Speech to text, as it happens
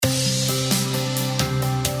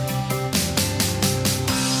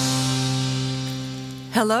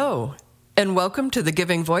Hello, and welcome to the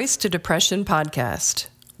Giving Voice to Depression podcast.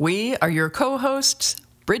 We are your co-hosts,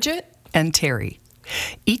 Bridget and Terry.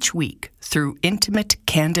 Each week, through intimate,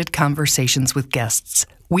 candid conversations with guests,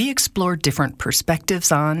 we explore different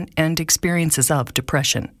perspectives on and experiences of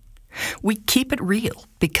depression. We keep it real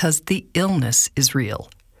because the illness is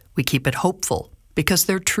real. We keep it hopeful because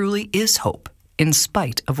there truly is hope, in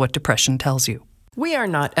spite of what depression tells you. We are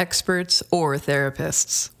not experts or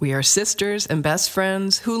therapists. We are sisters and best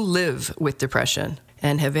friends who live with depression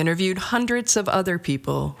and have interviewed hundreds of other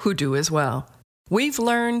people who do as well. We've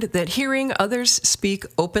learned that hearing others speak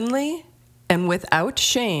openly and without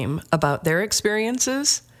shame about their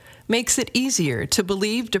experiences makes it easier to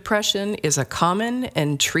believe depression is a common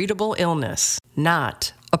and treatable illness,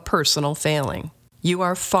 not a personal failing. You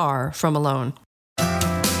are far from alone.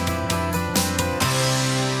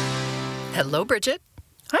 Hello, Bridget.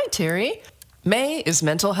 Hi, Terry. May is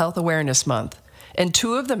Mental Health Awareness Month, and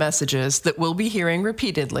two of the messages that we'll be hearing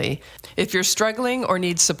repeatedly: if you're struggling or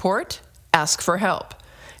need support, ask for help.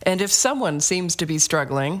 And if someone seems to be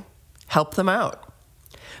struggling, help them out.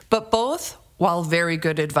 But both, while very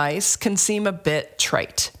good advice, can seem a bit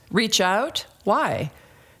trite. Reach out? Why?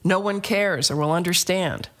 No one cares or will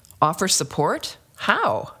understand. Offer support?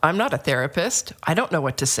 How? I'm not a therapist. I don't know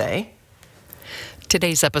what to say.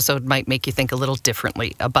 Today's episode might make you think a little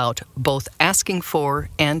differently about both asking for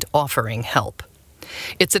and offering help.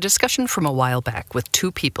 It's a discussion from a while back with two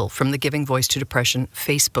people from the Giving Voice to Depression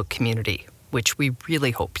Facebook community, which we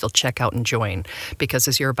really hope you'll check out and join, because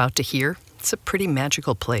as you're about to hear, it's a pretty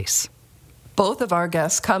magical place. Both of our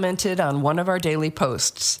guests commented on one of our daily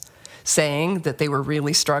posts, saying that they were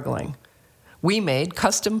really struggling. We made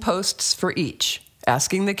custom posts for each,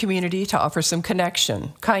 asking the community to offer some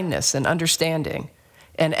connection, kindness, and understanding.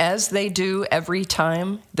 And as they do every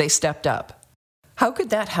time, they stepped up. How could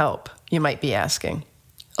that help, you might be asking?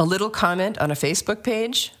 A little comment on a Facebook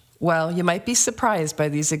page? Well, you might be surprised by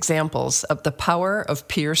these examples of the power of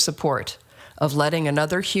peer support, of letting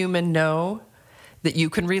another human know that you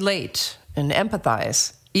can relate and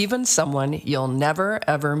empathize, even someone you'll never,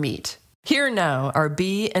 ever meet. Here now are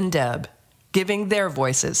Bea and Deb, giving their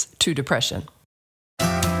voices to depression.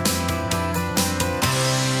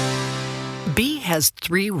 Bea has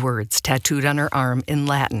 3 words tattooed on her arm in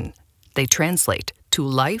Latin. They translate to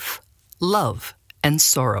life, love, and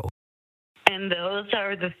sorrow. And those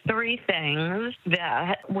are the 3 things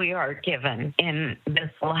that we are given in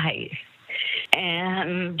this life.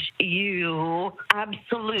 And you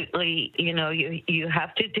absolutely, you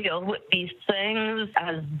have to deal with these things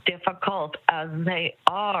as difficult as they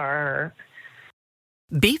are.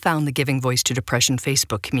 Bea found the Giving Voice to Depression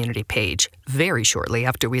Facebook community page very shortly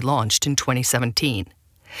after we launched in 2017.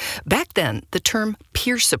 Back then, the term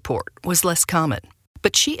peer support was less common,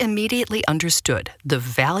 but she immediately understood the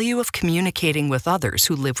value of communicating with others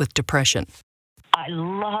who live with depression. I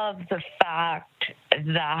love the fact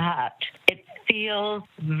that it feels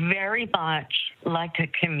very much like a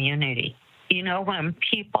community. When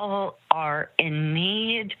people are in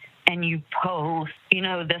need and you post,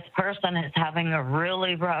 this person is having a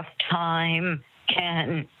really rough time,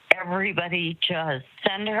 can everybody just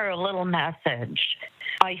send her a little message?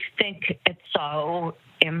 I think it's so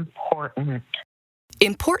important.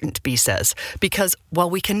 Important, Bea says, because while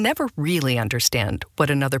we can never really understand what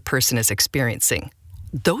another person is experiencing,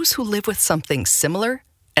 those who live with something similar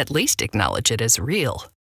at least acknowledge it as real.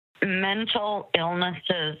 Mental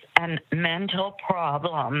illnesses and mental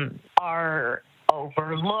problems are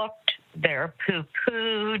overlooked, they're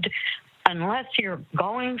poo-pooed, unless you're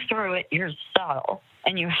going through it yourself,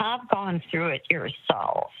 and you have gone through it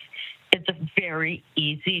yourself. It's very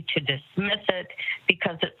easy to dismiss it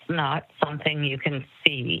because it's not something you can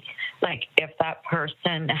see. Like if that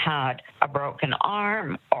person had a broken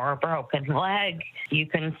arm or a broken leg, you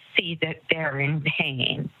can see that they're in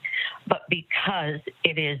pain. But because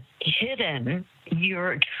it is hidden,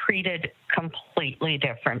 you're treated completely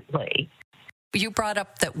differently. You brought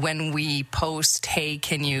up that when we post, hey,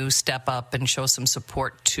 can you step up and show some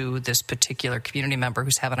support to this particular community member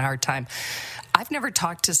who's having a hard time? I've never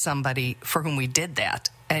talked to somebody for whom we did that.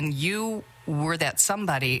 And you were that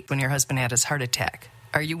somebody when your husband had his heart attack.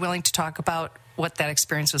 Are you willing to talk about what that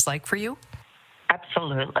experience was like for you?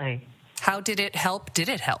 Absolutely. How did it help? Did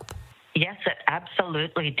it help? Yes, it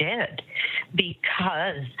absolutely did.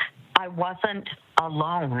 Because I wasn't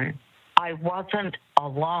alone. I wasn't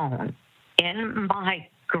alone. In my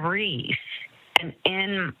grief and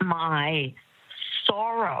in my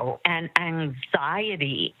sorrow and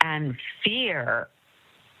anxiety and fear,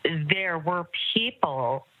 there were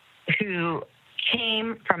people who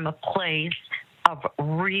came from a place of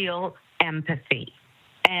real empathy.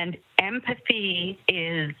 And empathy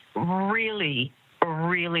is really,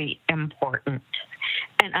 really important.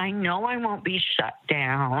 And I know I won't be shut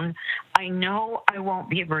down. I know I won't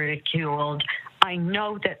be ridiculed. I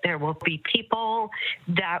know that there will be people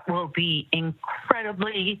that will be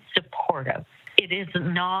incredibly supportive. It is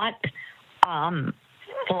not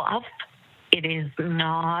fluff. It is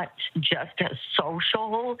not just a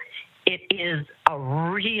social. It is a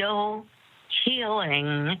real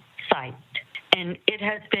healing site. And it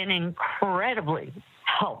has been incredibly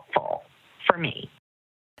helpful for me.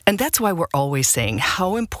 And that's why we're always saying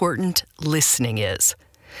how important listening is.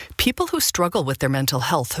 People who struggle with their mental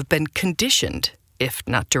health have been conditioned, if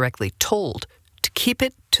not directly told, to keep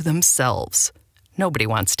it to themselves. Nobody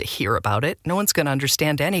wants to hear about it. No one's going to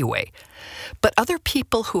understand anyway. But other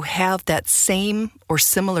people who have that same or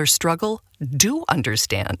similar struggle do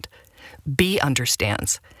understand. Bea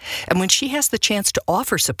understands. And when she has the chance to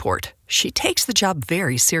offer support, she takes the job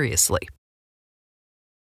very seriously.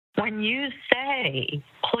 When you say,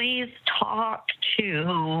 please talk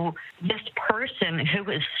to this person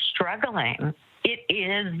who is struggling, it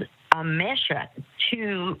is a mission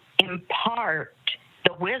to impart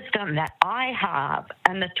the wisdom that I have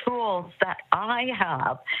and the tools that I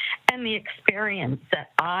have and the experience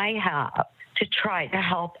that I have to try to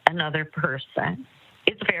help another person.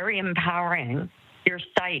 It's very empowering. Your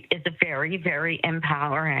site is very, very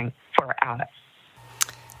empowering for us.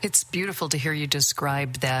 It's beautiful to hear you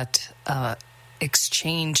describe that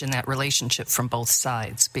exchange and that relationship from both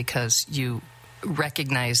sides, because you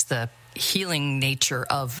recognize the healing nature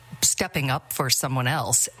of stepping up for someone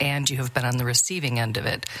else, and you have been on the receiving end of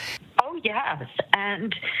it. Oh, yes.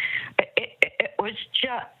 And it was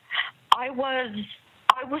just, I was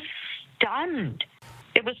stunned.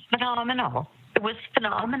 It was phenomenal. It was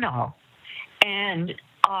phenomenal. And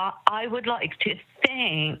I would like to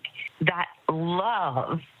think that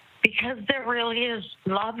love, because there really is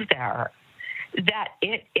love there, that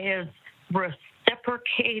it is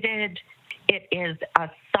reciprocated. It is a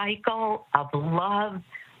cycle of love,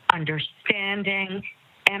 understanding,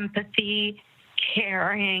 empathy,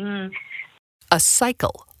 caring. A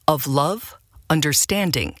cycle of love,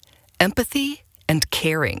 understanding, empathy, and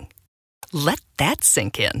caring. Let that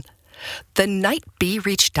sink in. The night Bea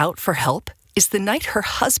reached out for help is the night her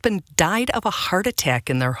husband died of a heart attack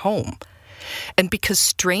in their home. And because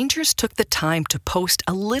strangers took the time to post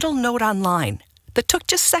a little note online that took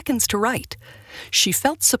just seconds to write, she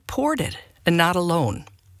felt supported and not alone.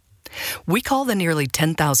 We call the nearly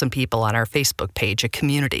 10,000 people on our Facebook page a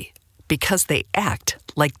community because they act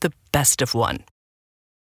like the best of one.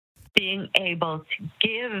 Being able to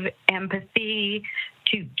give empathy,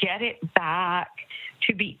 to get it back,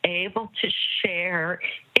 to be able to share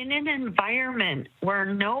in an environment where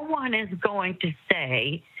no one is going to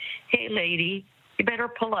say, hey, lady, you better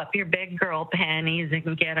pull up your big girl panties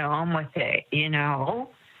and get on with it, you know?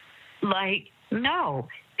 Like, no,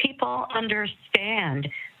 people understand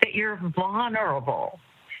that you're vulnerable,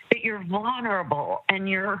 and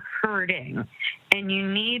you're hurting, and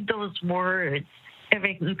you need those words of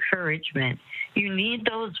encouragement. You need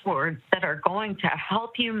those words that are going to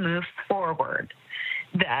help you move forward,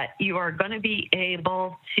 that you are going to be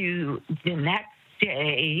able to the next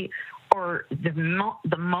day or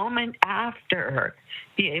the moment after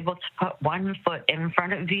be able to put one foot in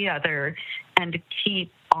front of the other and to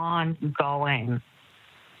keep on going.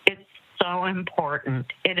 It's so important.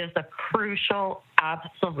 It is a crucial,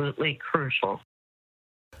 absolutely crucial.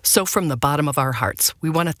 So from the bottom of our hearts, we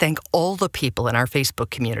want to thank all the people in our Facebook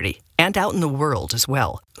community and out in the world as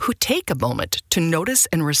well who take a moment to notice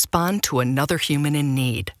and respond to another human in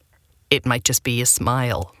need. It might just be a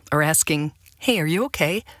smile or asking, hey, are you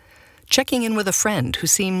okay? Checking in with a friend who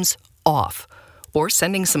seems off, or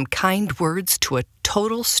sending some kind words to a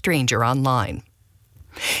total stranger online.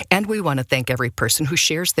 And we want to thank every person who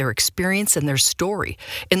shares their experience and their story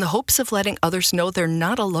in the hopes of letting others know they're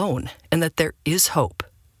not alone and that there is hope.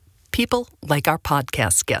 People like our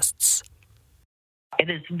podcast guests. It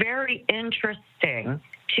is very interesting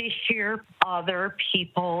to hear other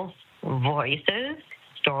people's voices,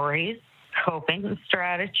 stories, coping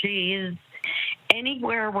strategies,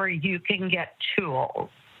 anywhere where you can get tools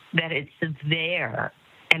that it's there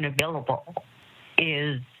and available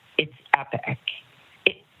it's epic.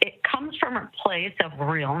 It comes from a place of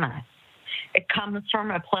realness. It comes from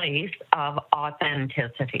a place of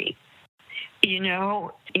authenticity. You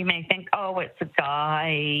know, you may think, oh, it's a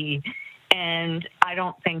guy, and I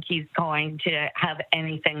don't think he's going to have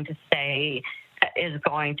anything to say that is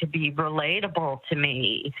going to be relatable to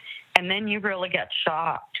me. And then you really get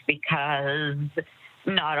shocked because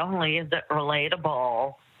not only is it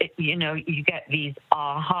relatable, you get these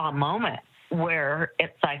aha moments where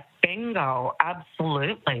it's like, bingo,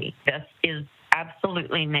 absolutely. This is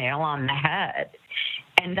absolutely nail on the head.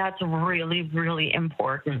 And that's really, really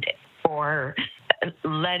important for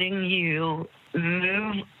letting you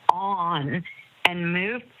move on and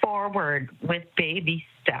move forward with baby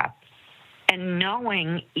steps. And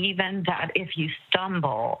knowing even that if you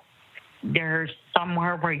stumble, there's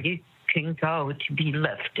somewhere where you can go to be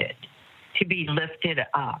lifted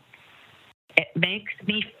up. It makes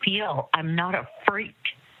me feel I'm not a freak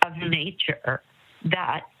of nature,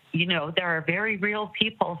 that, there are very real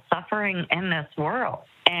people suffering in this world.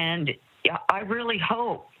 And I really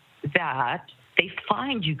hope that they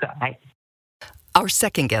find you guys. Our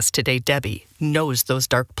second guest today, Debbie, knows those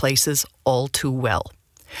dark places all too well.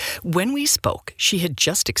 When we spoke, she had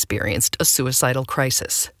just experienced a suicidal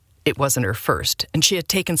crisis. It wasn't her first, and she had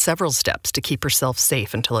taken several steps to keep herself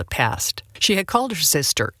safe until it passed. She had called her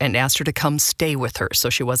sister and asked her to come stay with her so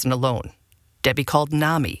she wasn't alone. Debbie called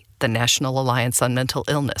NAMI, the National Alliance on Mental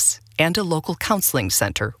Illness, and a local counseling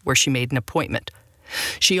center where she made an appointment.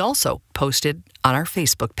 She also posted on our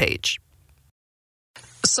Facebook page.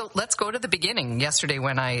 So let's go to the beginning. Yesterday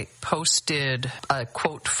when I posted a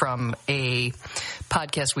quote from a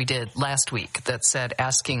podcast we did last week that said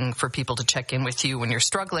asking for people to check in with you when you're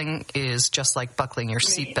struggling is just like buckling your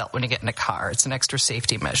seatbelt when you get in a car. It's an extra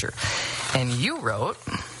safety measure. And you wrote,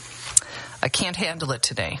 I can't handle it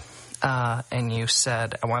today. And you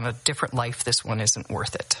said, I want a different life. This one isn't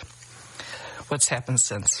worth it. What's happened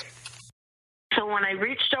since? So when I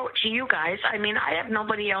reached out to you guys, I have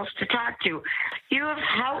nobody else to talk to. You have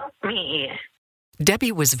helped me.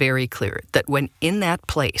 Debbie was very clear that when in that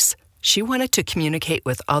place, she wanted to communicate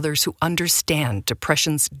with others who understand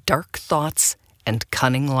depression's dark thoughts and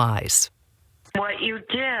cunning lies. What you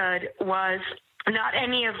did was not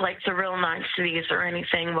any of the real niceties or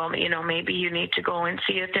anything. Well, maybe you need to go and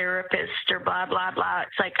see a therapist or blah, blah, blah.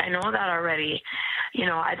 It's like, I know that already.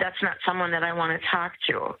 That's not someone that I want to talk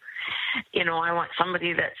to. I want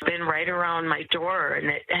somebody that's been right around my door and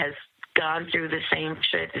that has gone through the same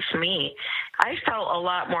shit as me. I felt a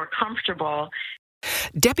lot more comfortable.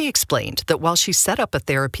 Debbie explained that while she set up a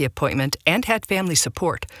therapy appointment and had family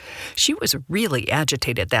support, she was really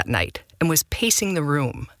agitated that night and was pacing the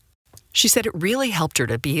room. She said it really helped her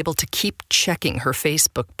to be able to keep checking her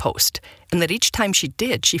Facebook post, and that each time she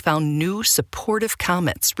did, she found new supportive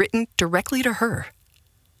comments written directly to her.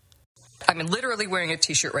 I'm literally wearing a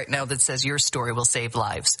T-shirt right now that says your story will save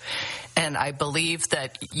lives. And I believe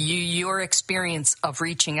that your experience of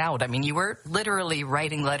reaching out, you were literally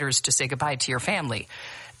writing letters to say goodbye to your family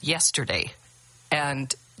yesterday.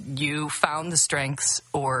 And you found the strength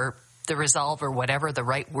or the resolve or whatever the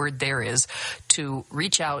right word there is to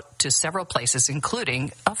reach out to several places,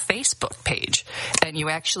 including a Facebook page. And you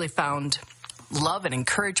actually found love and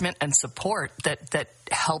encouragement and support that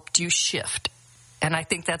helped you shift. And I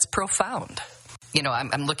think that's profound.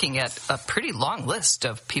 I'm looking at a pretty long list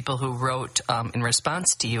of people who wrote in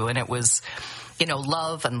response to you, and it was,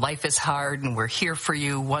 love and life is hard, and we're here for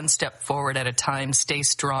you, one step forward at a time, stay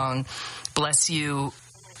strong, bless you.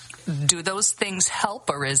 Do those things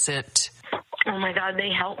help, or is it? Oh, my God,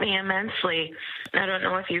 they helped me immensely. I don't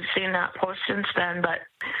know if you've seen that post since then, but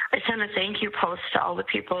I sent a thank you post to all the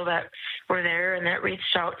people that were there and that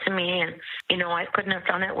reached out to me, and, I couldn't have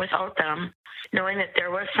done it without them. Knowing that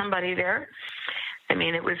there was somebody there,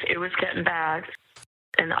 it was getting bad.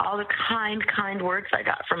 And all the kind words I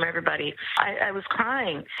got from everybody. I was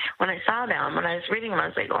crying when I saw them. When I was reading them, I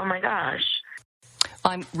was like, oh, my gosh.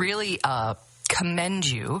 I really commend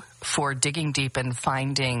you for digging deep and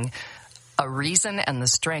finding a reason and the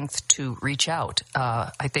strength to reach out.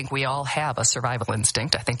 I think we all have a survival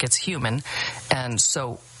instinct. I think it's human. And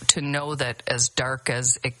so to know that as dark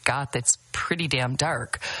as it got, that's pretty damn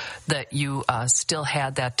dark, that you still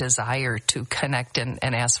had that desire to connect and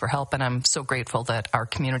ask for help. And I'm so grateful that our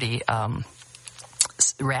community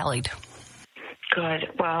rallied. Good.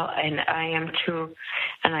 Well, and I am too.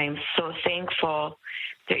 And I am so thankful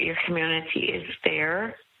that your community is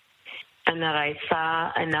there. And that I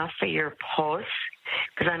saw enough of your posts,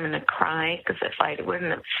 because I'm going to cry, because if I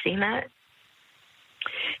wouldn't have seen it,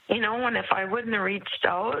 and if I wouldn't have reached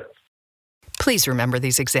out. Please remember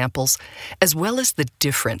these examples, as well as the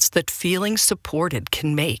difference that feeling supported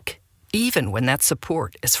can make, even when that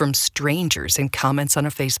support is from strangers in comments on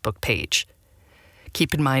a Facebook page.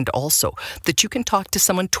 Keep in mind also that you can talk to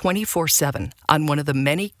someone 24/7 on one of the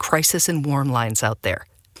many crisis and warn lines out there.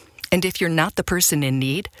 And if you're not the person in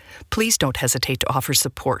need, please don't hesitate to offer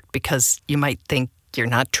support, because you might think you're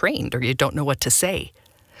not trained or you don't know what to say.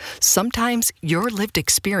 Sometimes your lived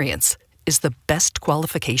experience is the best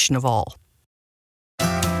qualification of all.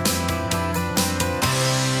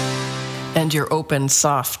 And your open,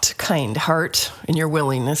 soft, kind heart and your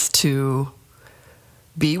willingness to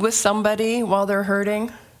be with somebody while they're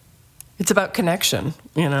hurting. It's about connection,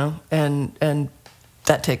 and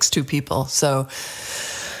that takes two people. So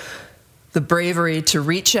the bravery to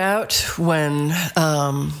reach out when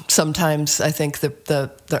sometimes I think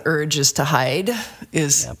the urge is to hide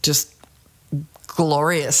is just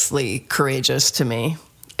gloriously courageous to me.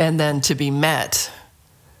 And then to be met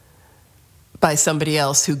by somebody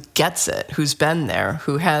else who gets it, who's been there,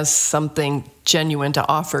 who has something genuine to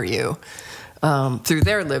offer you through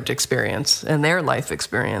their lived experience and their life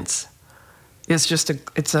experience is just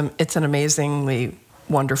it's an amazingly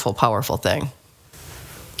wonderful, powerful thing.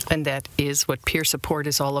 And that is what peer support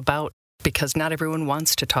is all about, because not everyone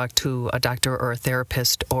wants to talk to a doctor or a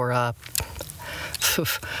therapist or have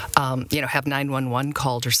 911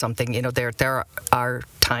 called or something. There are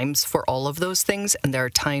times for all of those things, and there are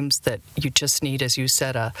times that you just need, as you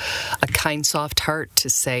said, a kind, soft heart to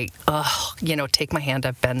say, take my hand,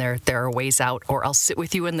 I've been there, there are ways out, or I'll sit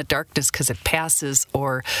with you in the darkness because it passes,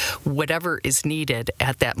 or whatever is needed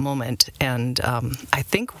at that moment. And I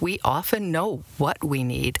think we often know what we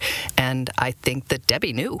need, and I think that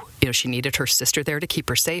Debbie knew. She needed her sister there to keep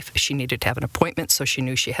her safe. She needed to have an appointment, so she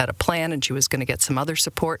knew she had a plan and she was going to get some other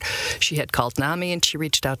support. She had called NAMI and she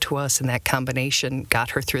reached out to us, and that combination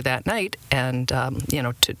got her through that night and,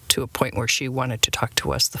 to a point where she wanted to talk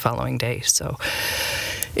to us the following day. So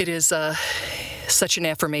it is such an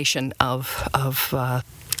affirmation of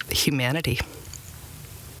humanity.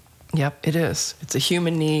 Yep, it is. It's a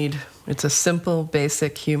human need. It's a simple,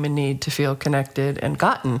 basic human need to feel connected and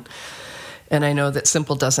gotten. And I know that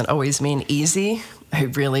simple doesn't always mean easy. I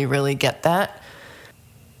really, really get that.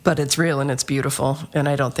 But it's real and it's beautiful, and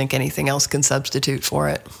I don't think anything else can substitute for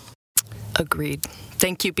it. Agreed.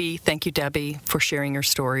 Thank you, Bea. Thank you, Debbie, for sharing your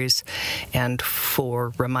stories and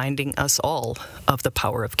for reminding us all of the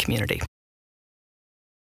power of community.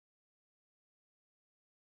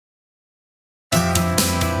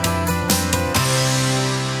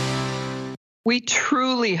 We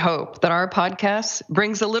truly hope that our podcast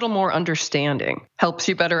brings a little more understanding, helps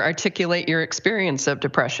you better articulate your experience of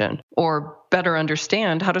depression, or better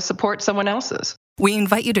understand how to support someone else's. We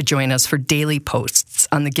invite you to join us for daily posts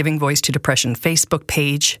on the Giving Voice to Depression Facebook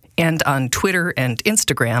page and on Twitter and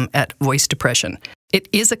Instagram at Voice Depression. It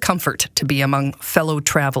is a comfort to be among fellow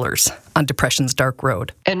travelers on depression's dark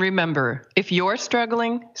road. And remember, if you're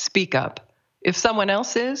struggling, speak up. If someone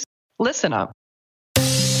else is, listen up.